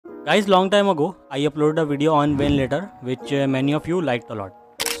Guys, long time ago, I uploaded a video on Winlator which many of you liked a lot.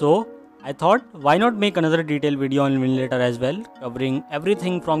 So, I thought why not make another detailed video on Winlator as well, covering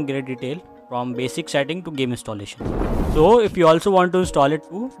everything from great detail, from basic setting to game installation. So, if you also want to install it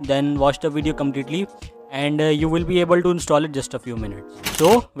too, then watch the video completely and you will be able to install it just a few minutes.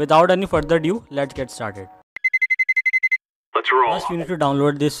 So, without any further ado, let's get started. Let's roll. First, you need to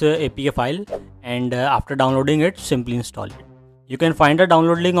download this APK file and after downloading it, simply install it. You can find a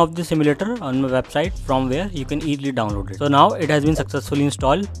download link of this emulator on my website from where you can easily download it. So now it has been successfully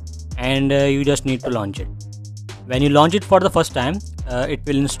installed and you just need to launch it. When you launch it for the first time, it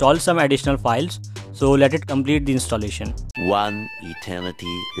will install some additional files. So let it complete the installation. One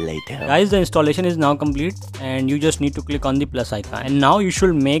eternity later. Guys, the installation is now complete and you just need to click on the plus icon. And now you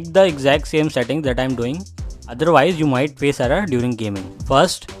should make the exact same settings that I'm doing. Otherwise, you might face error during gaming.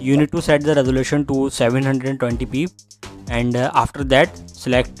 First, you need to set the resolution to 720p. And after that,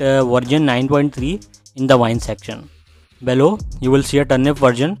 select version 9.3 in the wine section. Below, you will see a turnip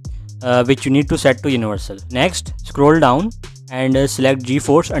version which you need to set to universal. Next, scroll down and select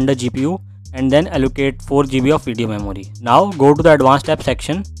GeForce under GPU and then allocate 4 GB of video memory. Now go to the advanced tab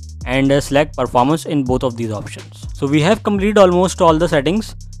section and select performance in both of these options. So we have completed almost all the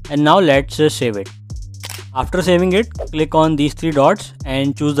settings and now let's save it. After saving it, click on these 3 dots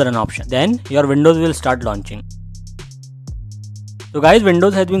and choose the run option. Then your Windows will start launching. So guys,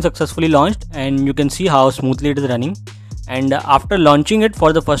 Windows has been successfully launched and you can see how smoothly it is running. And after launching it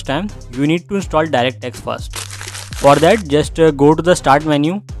for the first time, you need to install DirectX first. For that, just go to the start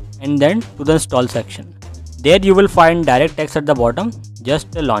menu and then to the install section. There you will find DirectX at the bottom.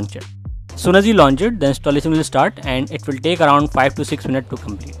 Just launch it. As soon as you launch it, the installation will start and it will take around 5 to 6 minutes to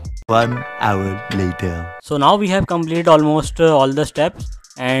complete. 1 hour later. So now we have completed almost all the steps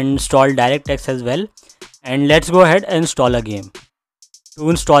and installed DirectX as well. And let's go ahead and install a game. To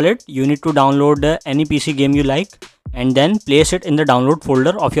install it, you need to download any PC game you like and then place it in the download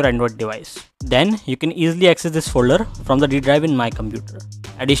folder of your Android device. Then you can easily access this folder from the D drive in my computer.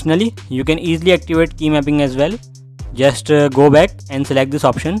 Additionally, you can easily activate key mapping as well. Just go back and select this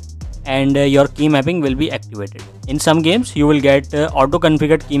option and your key mapping will be activated. In some games, you will get auto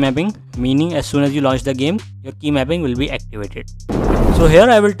configured key mapping, meaning as soon as you launch the game, your key mapping will be activated. So here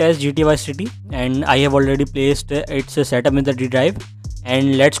I will test GTA Vice City and I have already placed its setup in the D drive.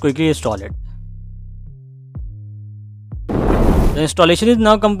 And let's quickly install it. The installation is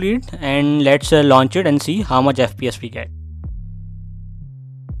now complete and let's launch it and see how much FPS we get.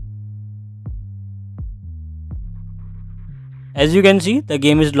 As you can see, the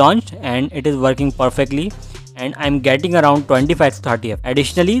game is launched and it is working perfectly and I'm getting around 25 to 30 FPS.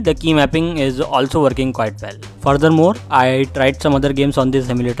 Additionally, the key mapping is also working quite well. Furthermore, I tried some other games on this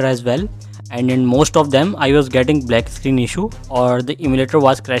emulator as well. And in most of them, I was getting black screen issue or the emulator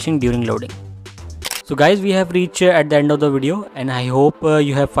was crashing during loading. So guys, we have reached at the end of the video and I hope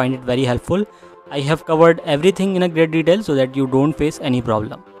you have find it very helpful. I have covered everything in a great detail so that you don't face any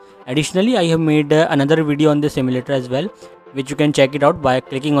problem. Additionally, I have made another video on this emulator as well, which you can check it out by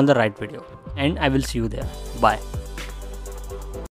clicking on the right video. And I will see you there. Bye.